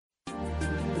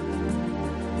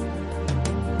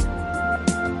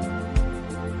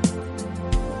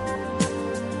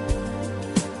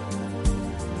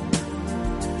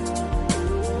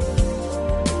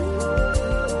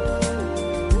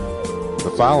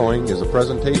following is a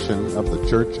presentation of the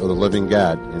Church of the Living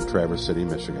God in Traverse City,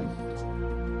 Michigan.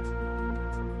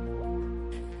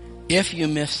 If you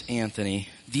miss Anthony,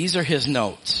 these are his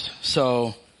notes,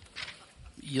 so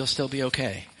you'll still be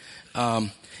okay.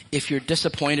 If you're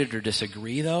disappointed or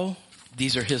disagree, though,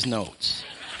 these are his notes.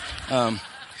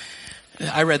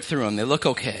 I read through them. They look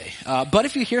okay. But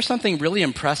if you hear something really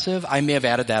impressive, I may have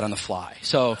added that on the fly.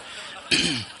 So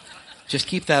just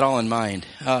keep that all in mind.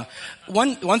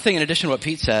 One thing in addition to what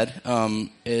Pete said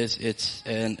is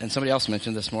and somebody else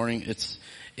mentioned this morning,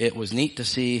 it was neat to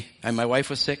see, and my wife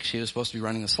was sick. She was supposed to be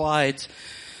running the slides.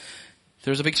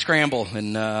 There was a big scramble,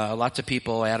 and lots of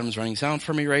people. Adam's running sound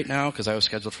for me right now because I was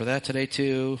scheduled for that today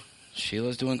too.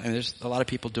 Sheila's doing, there's a lot of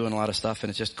people doing a lot of stuff, and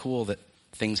it's just cool that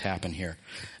things happen here.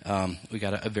 We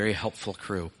got a very helpful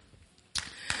crew.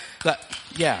 But,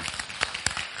 yeah.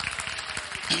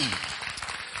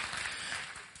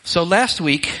 So last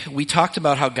week, we talked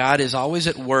about how God is always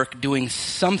at work doing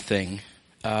something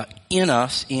in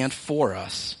us and for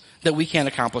us that we can't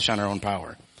accomplish on our own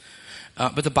power.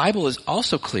 But the Bible is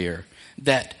also clear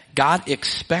that God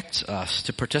expects us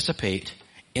to participate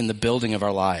in the building of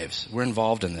our lives. We're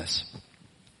involved in this.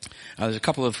 There's a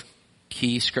couple of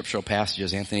key scriptural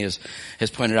passages Anthony has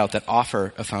pointed out that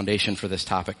offer a foundation for this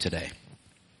topic today.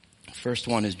 First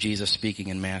one is Jesus speaking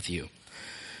in Matthew.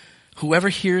 Whoever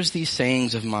hears these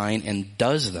sayings of mine and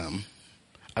does them,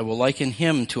 I will liken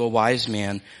him to a wise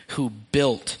man who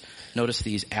built, notice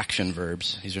these action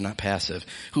verbs, these are not passive,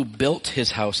 who built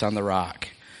his house on the rock.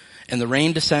 And the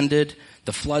rain descended,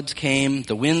 the floods came,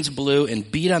 the winds blew and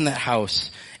beat on that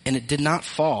house, and it did not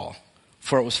fall,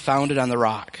 for it was founded on the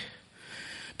rock.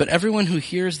 But everyone who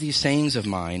hears these sayings of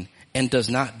mine and does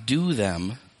not do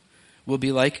them will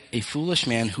be like a foolish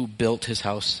man who built his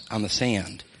house on the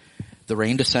sand. The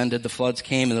rain descended, the floods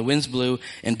came, and the winds blew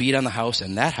and beat on the house,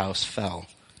 and that house fell,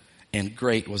 and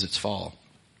great was its fall.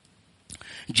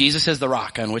 Jesus is the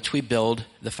rock on which we build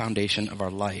the foundation of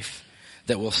our life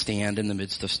that will stand in the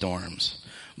midst of storms.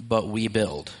 But we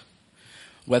build.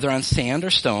 Whether on sand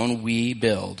or stone, we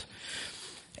build.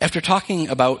 After talking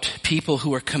about people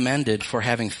who are commended for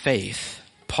having faith,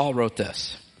 Paul wrote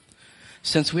this: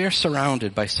 Since we are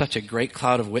surrounded by such a great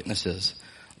cloud of witnesses,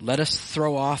 let us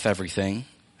throw off everything,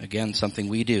 again, something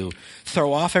we do,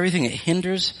 throw off everything that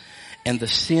hinders and the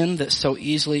sin that so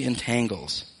easily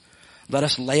entangles. Let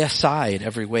us lay aside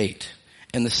every weight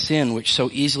and the sin which so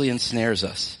easily ensnares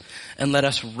us. And let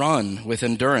us run with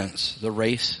endurance the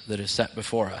race that is set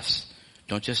before us.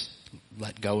 Don't just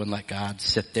let go and let God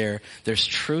sit there. There's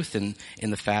truth in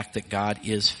the fact that God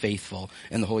is faithful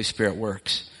and the Holy Spirit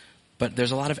works. But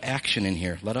there's a lot of action in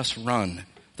here. Let us run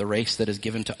the race that is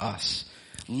given to us,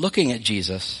 looking at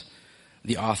Jesus,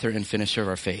 the author and finisher of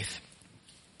our faith.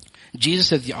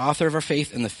 Jesus is the author of our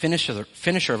faith and the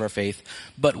finisher of our faith,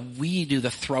 but we do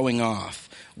the throwing off.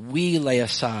 We lay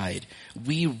aside.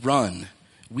 We run.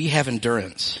 We have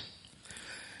endurance.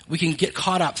 We can get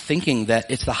caught up thinking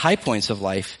that it's the high points of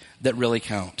life that really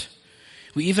count.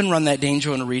 We even run that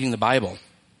danger when reading the Bible.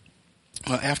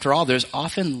 After all, there's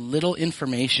often little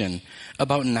information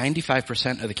about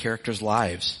 95% of the characters'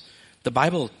 lives. The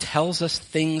Bible tells us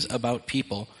things about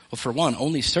people, well, for one,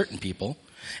 only certain people,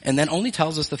 and then only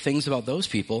tells us the things about those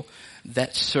people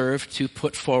that serve to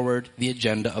put forward the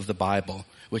agenda of the Bible,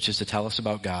 which is to tell us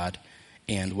about God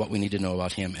and what we need to know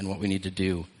about him and what we need to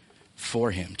do for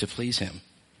him, to please him.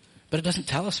 But it doesn't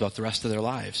tell us about the rest of their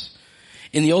lives.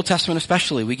 In the Old Testament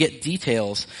especially, we get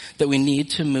details that we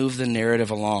need to move the narrative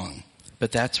along.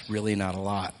 But that's really not a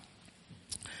lot.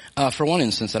 For one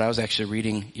instance that I was actually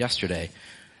reading yesterday,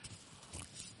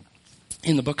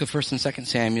 in the book of 1st and 2nd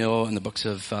Samuel, in the books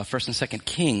of 1st and 2nd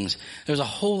Kings, there's a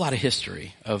whole lot of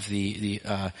history of the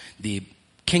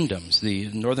kingdoms, the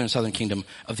northern and southern kingdom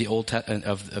of the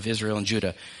of Israel and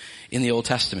Judah in the Old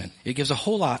Testament. It gives a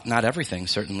whole lot, not everything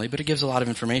certainly, but it gives a lot of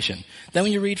information. Then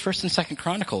when you read 1st and 2nd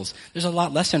Chronicles, there's a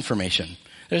lot less information.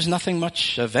 There's nothing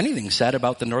much of anything said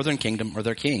about the northern kingdom or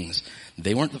their kings.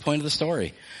 They weren't the point of the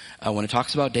story. When it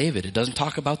talks about David, it doesn't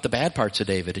talk about the bad parts of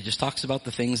David. It just talks about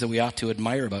the things that we ought to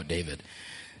admire about David.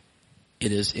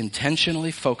 It is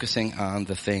intentionally focusing on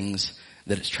the things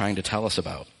that it's trying to tell us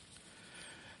about.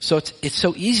 So it's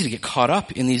so easy to get caught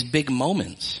up in these big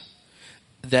moments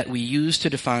that we use to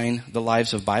define the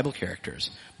lives of Bible characters.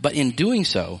 But in doing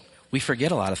so, we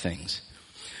forget a lot of things.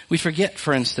 We forget,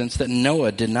 for instance, that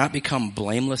Noah did not become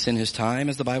blameless in his time,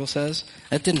 as the Bible says.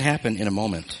 That didn't happen in a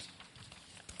moment.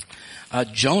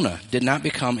 Jonah did not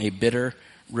become a bitter,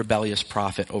 rebellious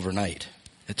prophet overnight.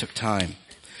 It took time.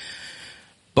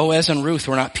 Boaz and Ruth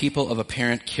were not people of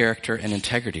apparent character and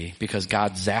integrity because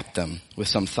God zapped them with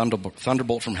some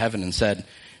thunderbolt from heaven and said,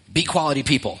 Be quality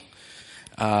people.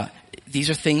 These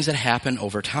are things that happen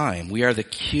over time. We are the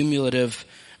cumulative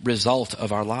result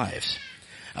of our lives.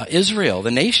 Israel,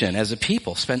 the nation, as a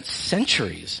people, spent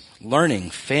centuries learning,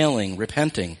 failing,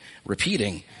 repenting,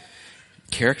 repeating.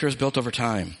 Character is built over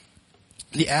time.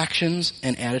 The actions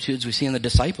and attitudes we see in the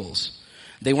disciples,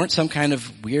 they weren't some kind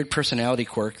of weird personality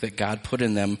quirk that God put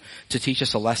in them to teach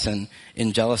us a lesson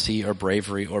in jealousy or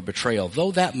bravery or betrayal.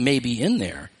 Though that may be in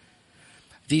there,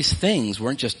 these things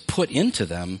weren't just put into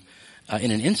them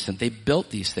in an instant. They built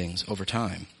these things over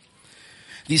time.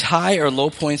 These high or low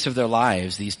points of their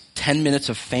lives, these 10 minutes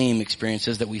of fame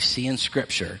experiences that we see in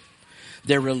Scripture,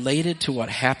 they're related to what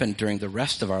happened during the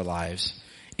rest of our lives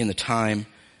in the time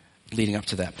leading up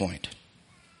to that point.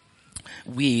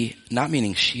 We, not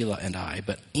meaning Sheila and I,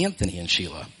 but Anthony and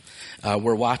Sheila,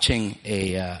 were watching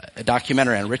a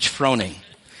documentary on Rich Froning.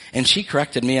 And she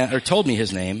corrected me, or told me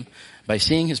his name, by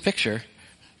seeing his picture,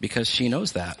 because she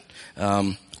knows that.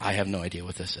 I have no idea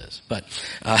what this is. But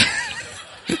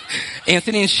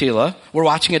Anthony and Sheila were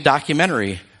watching a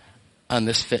documentary on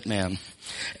this fit man.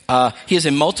 He is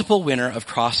a multiple winner of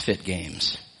CrossFit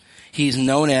Games. He's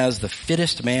known as the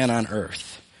fittest man on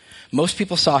earth. Most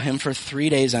people saw him for 3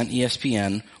 days on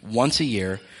ESPN once a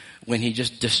year when he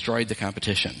just destroyed the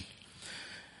competition.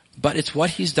 But it's what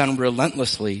he's done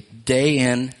relentlessly, day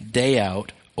in, day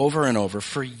out, over and over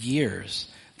for years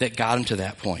that got him to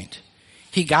that point.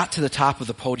 He got to the top of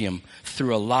the podium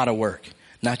through a lot of work,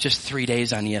 not just 3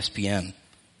 days on ESPN,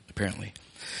 apparently.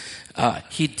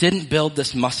 He didn't build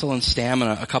this muscle and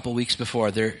stamina a couple weeks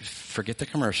before. Forget the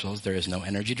commercials. There is no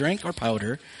energy drink or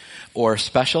powder or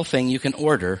special thing you can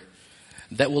order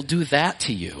that will do that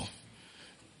to you.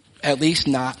 At least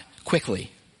not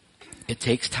quickly. It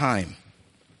takes time.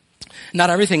 Not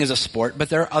everything is a sport, but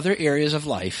there are other areas of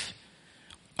life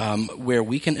where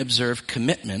we can observe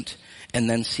commitment and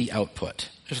then see output.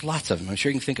 There's lots of them. I'm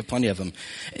sure you can think of plenty of them.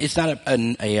 It's not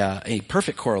a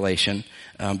perfect correlation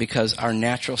because our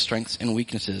natural strengths and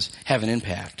weaknesses have an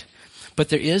impact. But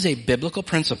there is a biblical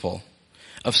principle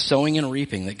of sowing and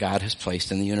reaping that God has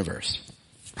placed in the universe.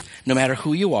 No matter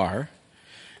who you are,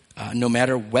 no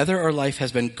matter whether our life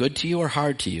has been good to you or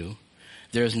hard to you,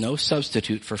 there is no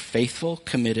substitute for faithful,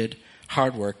 committed,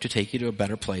 hard work to take you to a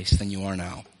better place than you are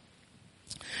now.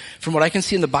 From what I can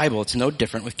see in the Bible, it's no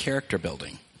different with character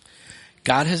building.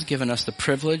 God has given us the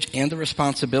privilege and the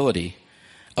responsibility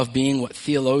of being what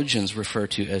theologians refer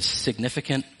to as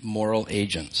significant moral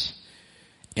agents.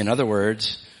 In other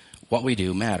words, what we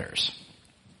do matters.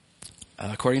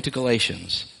 According to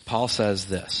Galatians, Paul says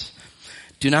this,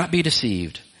 "Do not be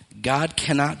deceived. God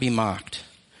cannot be mocked.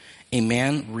 A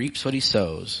man reaps what he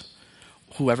sows.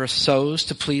 Whoever sows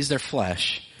to please their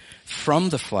flesh, from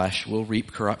the flesh will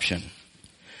reap corruption.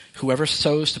 Whoever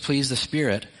sows to please the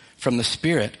Spirit, from the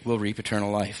Spirit will reap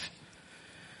eternal life.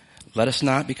 Let us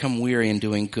not become weary in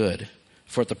doing good,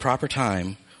 for at the proper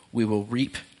time we will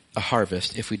reap a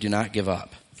harvest if we do not give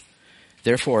up.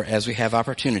 Therefore, as we have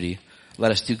opportunity,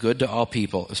 let us do good to all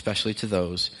people, especially to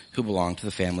those who belong to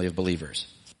the family of believers."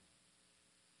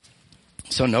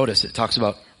 So notice it talks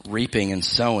about reaping and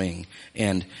sowing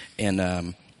and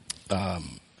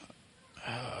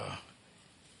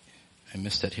I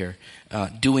missed it here.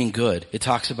 Doing good. It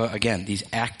talks about, again, these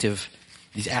actions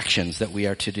that we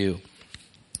are to do.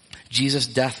 Jesus'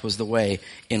 death was the way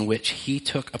in which he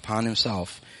took upon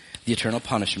himself the eternal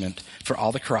punishment for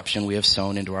all the corruption we have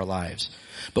sown into our lives.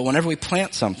 But whenever we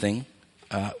plant something,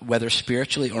 whether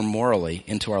spiritually or morally,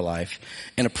 into our life,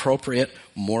 an appropriate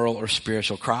moral or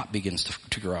spiritual crop begins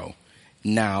to grow.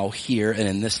 Now, here, and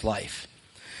in this life.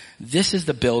 This is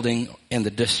the building and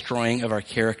the destroying of our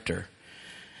character.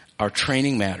 Our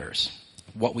training matters.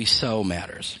 What we sow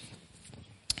matters.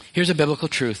 Here's a biblical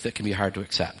truth that can be hard to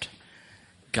accept.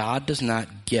 God does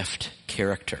not gift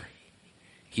character.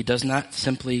 He does not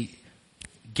simply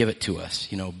give it to us,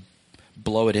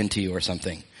 blow it into you or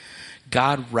something.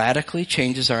 God radically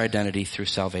changes our identity through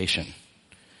salvation.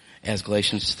 As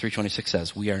Galatians 3:26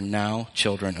 says, we are now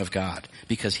children of God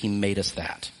because he made us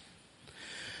that.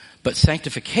 But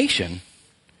sanctification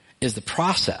is the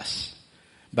process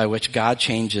by which God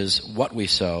changes what we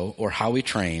sow or how we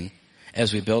train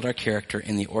as we build our character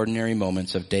in the ordinary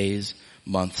moments of days,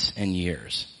 months, and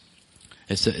years.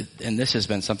 And this has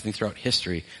been something throughout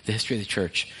history, the history of the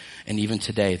church, and even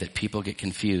today, that people get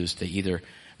confused. They either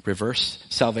reverse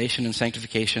salvation and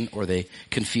sanctification, or they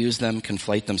confuse them,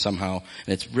 conflate them somehow,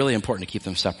 and it's really important to keep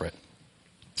them separate.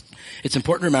 It's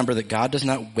important to remember that God does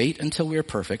not wait until we are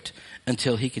perfect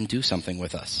until he can do something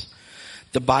with us.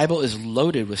 The Bible is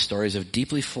loaded with stories of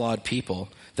deeply flawed people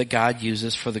that God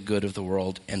uses for the good of the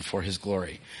world and for his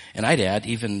glory. And I'd add,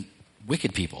 even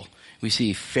wicked people. We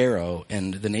see Pharaoh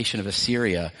and the nation of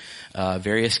Assyria,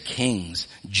 various kings,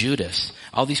 Judas,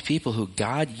 all these people who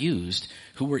God used,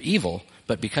 who were evil,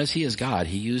 but because he is God,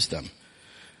 he used them.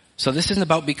 So this isn't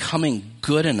about becoming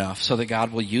good enough so that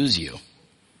God will use you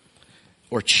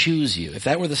or choose you. If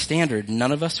that were the standard,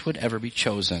 none of us would ever be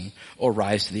chosen or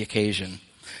rise to the occasion.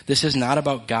 This is not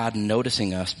about God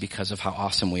noticing us because of how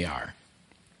awesome we are.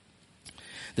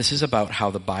 This is about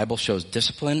how the Bible shows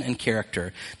discipline and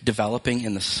character developing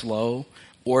in the slow,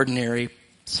 ordinary,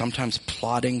 sometimes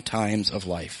plodding times of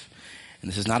life.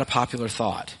 And this is not a popular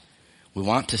thought. We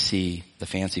want to see the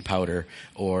fancy powder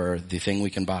or the thing we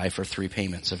can buy for 3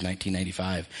 payments of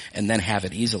 $19.95 and then have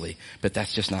it easily. But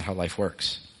that's just not how life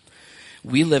works.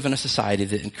 We live in a society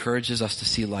that encourages us to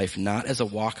see life not as a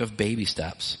walk of baby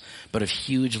steps, but of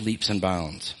huge leaps and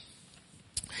bounds.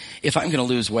 If I'm going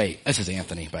to lose weight, this is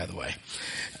Anthony, by the way.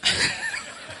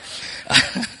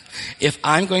 If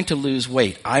I'm going to lose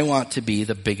weight, I want to be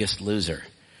the biggest loser.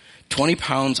 20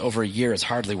 pounds over a year is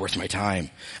hardly worth my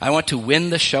time. I want to win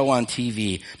the show on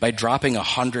TV by dropping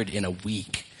 100 in a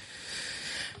week.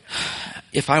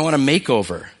 If I want a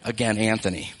makeover, again,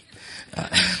 Anthony,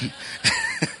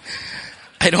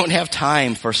 I don't have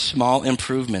time for small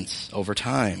improvements over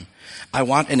time. I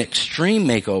want an extreme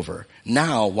makeover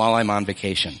now while I'm on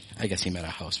vacation. I guess he meant a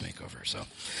house makeover. So,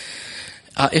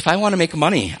 if I want to make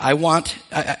money, I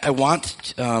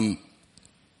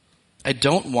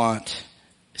don't want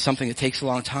something that takes a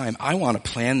long time. I want a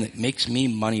plan that makes me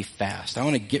money fast. I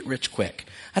want to get rich quick.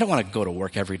 I don't want to go to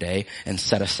work every day and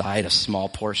set aside a small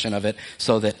portion of it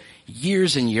so that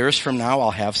years and years from now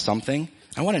I'll have something.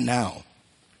 I want it now.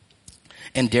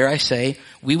 And dare I say,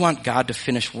 we want God to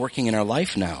finish working in our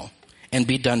life now and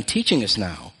be done teaching us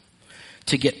now,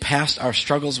 to get past our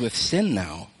struggles with sin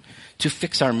now, to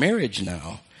fix our marriage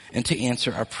now, and to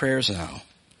answer our prayers now.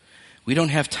 We don't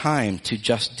have time to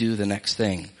just do the next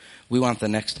thing. We want the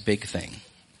next big thing.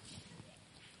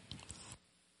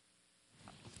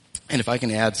 And if I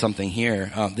can add something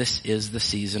here, this is the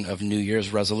season of New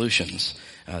Year's resolutions.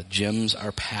 Gyms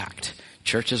are packed.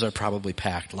 Churches are probably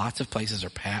packed. Lots of places are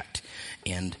packed.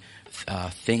 And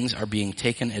things are being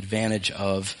taken advantage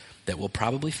of that will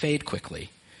probably fade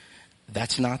quickly.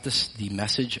 That's not the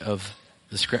message of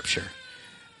the Scripture.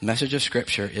 The message of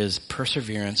Scripture is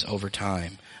perseverance over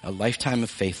time, a lifetime of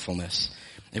faithfulness.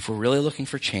 If we're really looking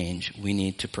for change, we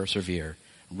need to persevere,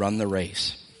 run the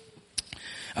race.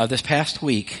 This past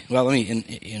week, well, let me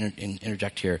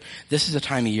interject here. This is a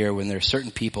time of year when there are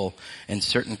certain people in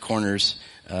certain corners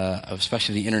of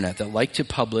especially the internet that like to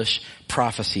publish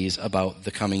prophecies about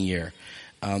the coming year.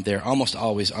 They're almost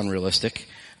always unrealistic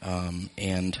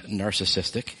and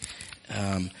narcissistic,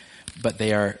 but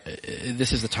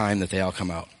this is the time that they all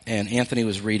come out. And Anthony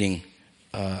was reading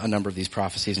a number of these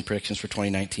prophecies and predictions for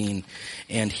 2019,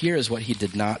 and here is what he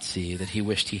did not see that he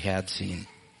wished he had seen.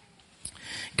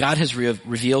 God has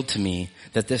revealed to me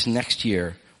that this next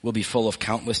year will be full of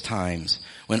countless times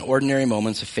when ordinary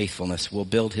moments of faithfulness will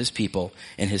build his people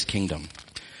and his kingdom.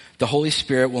 The Holy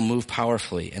Spirit will move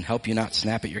powerfully and help you not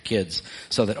snap at your kids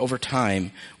so that over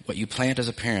time, what you plant as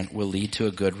a parent will lead to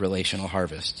a good relational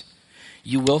harvest.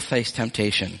 You will face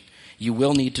temptation. You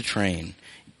will need to train.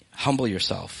 Humble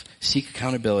yourself, seek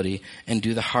accountability, and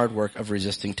do the hard work of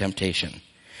resisting temptation.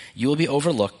 You will be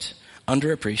overlooked,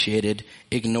 underappreciated,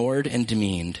 ignored, and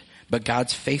demeaned, but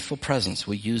God's faithful presence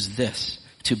will use this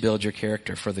to build your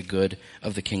character for the good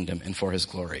of the kingdom and for his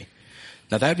glory.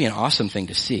 Now that would be an awesome thing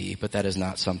to see, but that is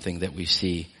not something that we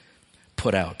see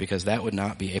put out, because that would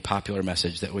not be a popular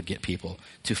message that would get people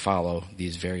to follow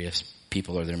these various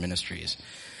people or their ministries.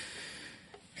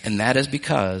 And that is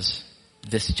because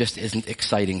this just isn't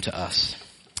exciting to us.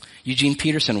 Eugene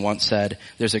Peterson once said,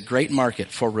 "There's a great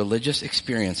market for religious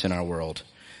experience in our world.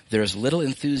 There is little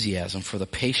enthusiasm for the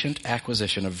patient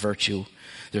acquisition of virtue.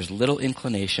 There's little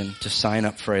inclination to sign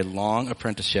up for a long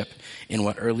apprenticeship in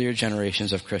what earlier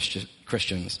generations of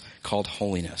Christians called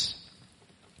holiness."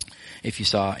 If you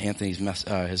saw Anthony's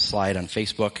his slide on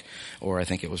Facebook, or I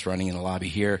think it was running in the lobby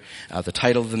here, the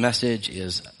title of the message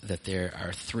is that there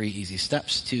are 3 easy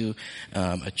steps to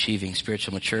achieving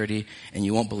spiritual maturity, and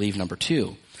you won't believe number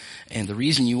 2. And the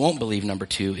reason you won't believe number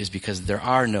 2 is because there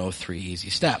are no 3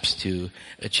 easy steps to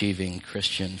achieving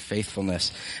Christian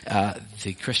faithfulness.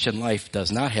 The Christian life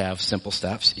does not have simple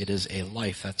steps. It is a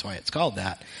life. That's why it's called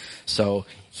that. So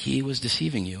he was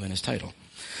deceiving you in his title.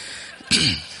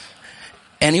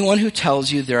 Anyone who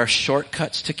tells you there are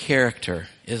shortcuts to character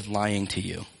is lying to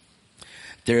you.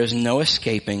 There is no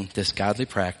escaping this godly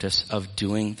practice of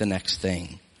doing the next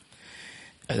thing.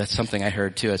 That's something I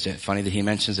heard too. It's funny that he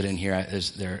mentions it in here.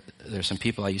 There's some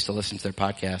people I used to listen to their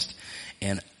podcast,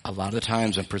 and a lot of the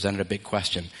times I'm presented a big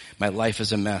question. My life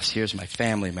is a mess. Here's my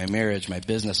family, my marriage, my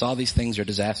business. All these things are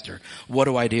disaster. What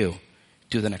do I do?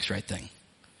 Do the next right thing.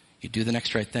 You do the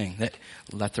next right thing.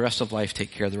 Let the rest of life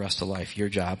take care of the rest of life. Your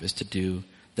job is to do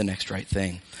the next right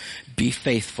thing. Be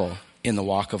faithful in the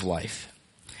walk of life.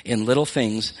 In little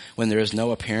things, when there is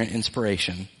no apparent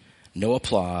inspiration, no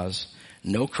applause,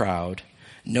 no crowd,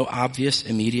 no obvious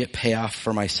immediate payoff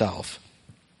for myself.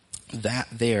 That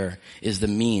there is the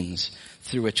means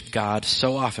through which God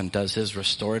so often does his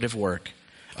restorative work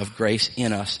of grace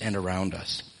in us and around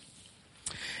us.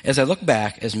 As I look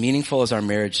back, as meaningful as our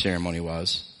marriage ceremony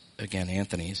was, again,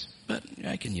 Anthony's, but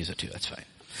I can use it too, that's fine.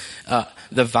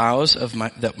 The vows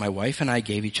that my wife and I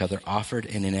gave each other offered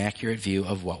an inaccurate view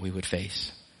of what we would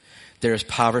face. There is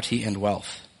poverty and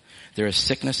wealth. There is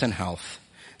sickness and health.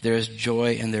 There is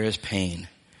joy and there is pain.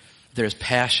 There is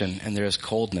passion and there is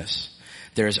coldness.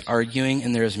 There is arguing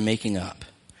and there is making up.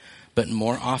 But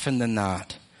more often than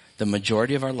not, the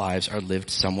majority of our lives are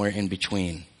lived somewhere in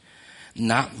between.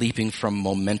 Not leaping from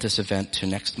momentous event to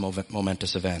next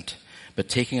momentous event, but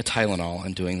taking a Tylenol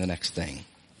and doing the next thing.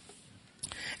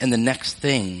 And the next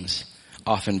things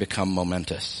often become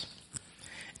momentous.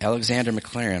 Alexander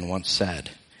Maclaren once said,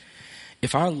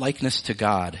 if our likeness to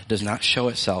God does not show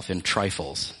itself in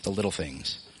trifles, the little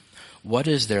things, what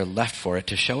is there left for it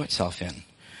to show itself in?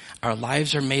 Our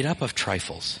lives are made up of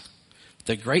trifles.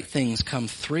 The great things come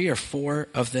 3 or 4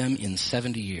 of them in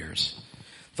 70 years.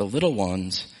 The little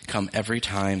ones come every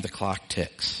time the clock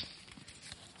ticks.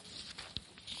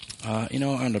 I'll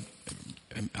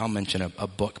mention a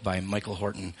book by Michael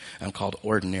Horton called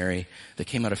Ordinary that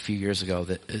came out a few years ago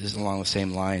that is along the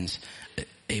same lines.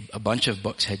 A bunch of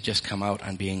books had just come out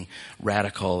on being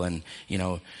radical and,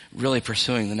 really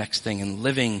pursuing the next thing and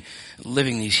living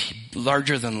these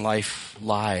larger than life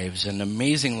lives and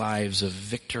amazing lives of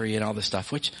victory and all this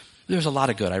stuff, which there's a lot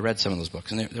of good. I read some of those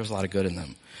books and there was a lot of good in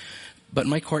them. But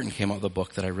Mike Horton came out with a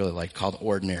book that I really liked called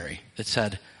Ordinary that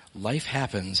said, life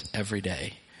happens every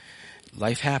day.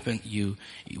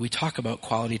 We talk about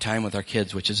quality time with our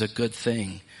kids, which is a good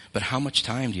thing. But how much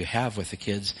time do you have with the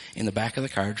kids in the back of the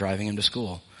car driving them to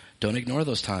school? Don't ignore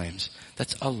those times.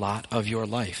 That's a lot of your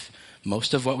life.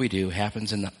 Most of what we do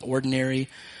happens in the ordinary,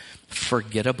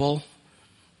 forgettable,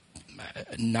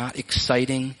 not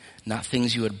exciting, not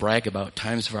things you would brag about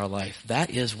times of our life. That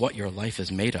is what your life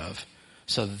is made of.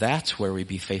 So that's where we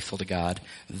be faithful to God.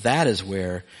 That is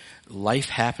where life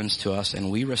happens to us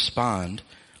and we respond,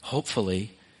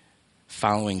 hopefully,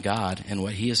 following God and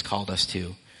what he has called us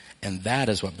to. And that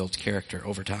is what builds character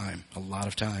over time, a lot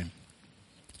of time.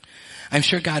 I'm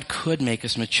sure God could make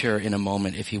us mature in a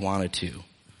moment if he wanted to,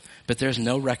 but there's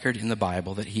no record in the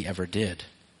Bible that he ever did.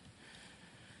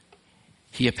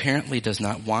 He apparently does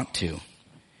not want to.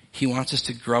 He wants us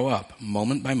to grow up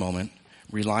moment by moment,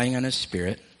 relying on his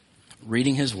Spirit,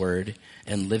 reading his word,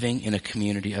 and living in a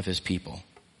community of his people.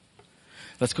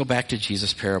 Let's go back to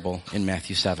Jesus' parable in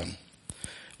Matthew 7.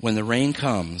 When the rain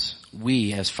comes,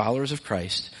 we, as followers of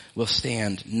Christ, will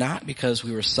stand not because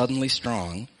we were suddenly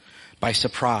strong, by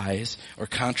surprise, or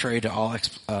contrary to all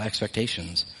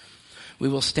expectations. We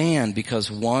will stand because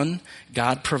 1,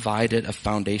 God provided a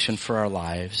foundation for our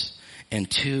lives, and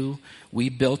 2, we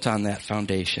built on that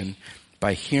foundation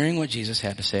by hearing what Jesus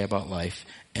had to say about life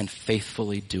and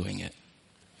faithfully doing it.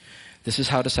 This is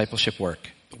how discipleship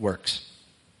works.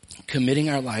 Committing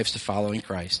our lives to following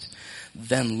Christ,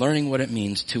 then learning what it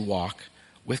means to walk,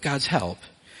 with God's help,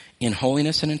 in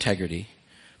holiness and integrity,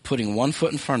 putting one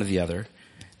foot in front of the other,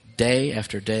 day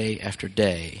after day after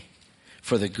day,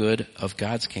 for the good of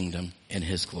God's kingdom and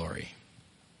his glory.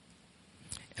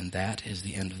 And that is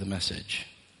the end of the message.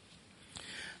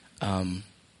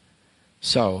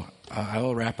 So I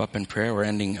will wrap up in prayer. We're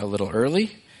ending a little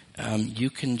early. You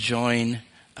can join,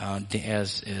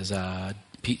 as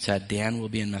Pete said, Dan will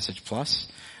be in Message Plus.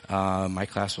 My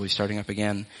class will be starting up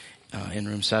again in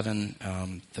room 7.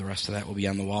 The rest of that will be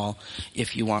on the wall.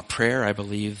 If you want prayer, I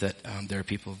believe that there are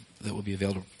people that will be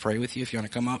available to pray with you if you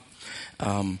want to come up.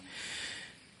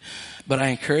 But I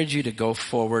encourage you to go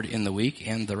forward in the week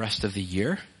and the rest of the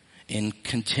year in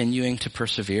continuing to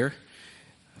persevere.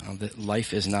 That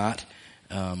life is not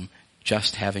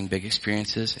just having big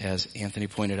experiences, as Anthony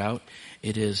pointed out.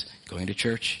 It is going to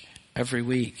church every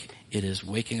week. It is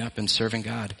waking up and serving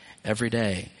God every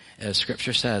day. As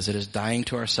Scripture says, it is dying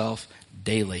to ourselves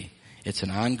daily. It's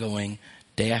an ongoing,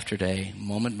 day after day,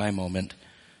 moment by moment,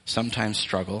 sometimes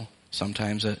struggle,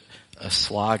 sometimes a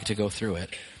slog to go through it.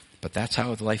 But that's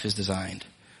how life is designed.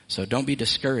 So don't be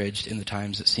discouraged in the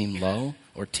times that seem low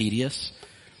or tedious.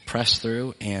 press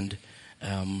through and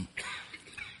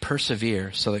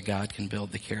persevere so that God can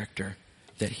build the character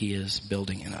that he is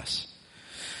building in us.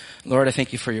 Lord, I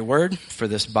thank you for your word, for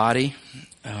this body,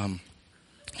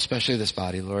 especially this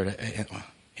body, Lord,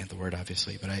 and the word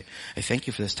obviously, but I thank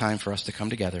you for this time for us to come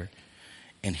together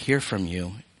and hear from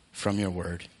you, from your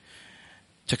word,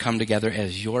 to come together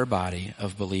as your body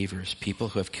of believers, people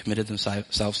who have committed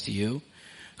themselves to you,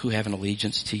 who have an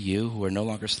allegiance to you, who are no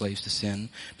longer slaves to sin,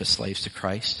 but slaves to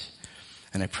Christ.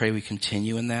 And I pray we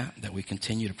continue in that we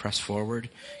continue to press forward,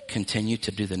 continue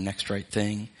to do the next right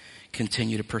thing,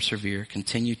 continue to persevere,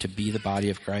 continue to be the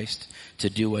body of Christ, to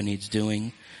do what needs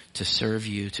doing, to serve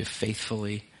you, to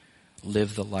faithfully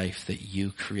live the life that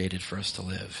you created for us to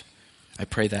live. I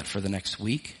pray that for the next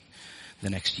week,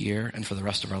 the next year, and for the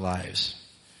rest of our lives.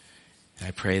 And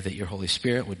I pray that your Holy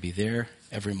Spirit would be there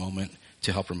every moment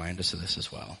to help remind us of this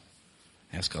as well.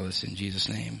 I ask all this in Jesus'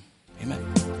 name. Amen.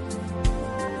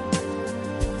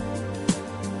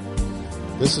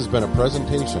 This has been a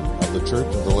presentation of the Church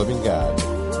of the Living God.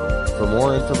 For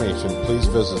more information, please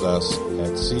visit us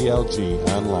at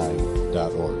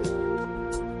clgonline.org.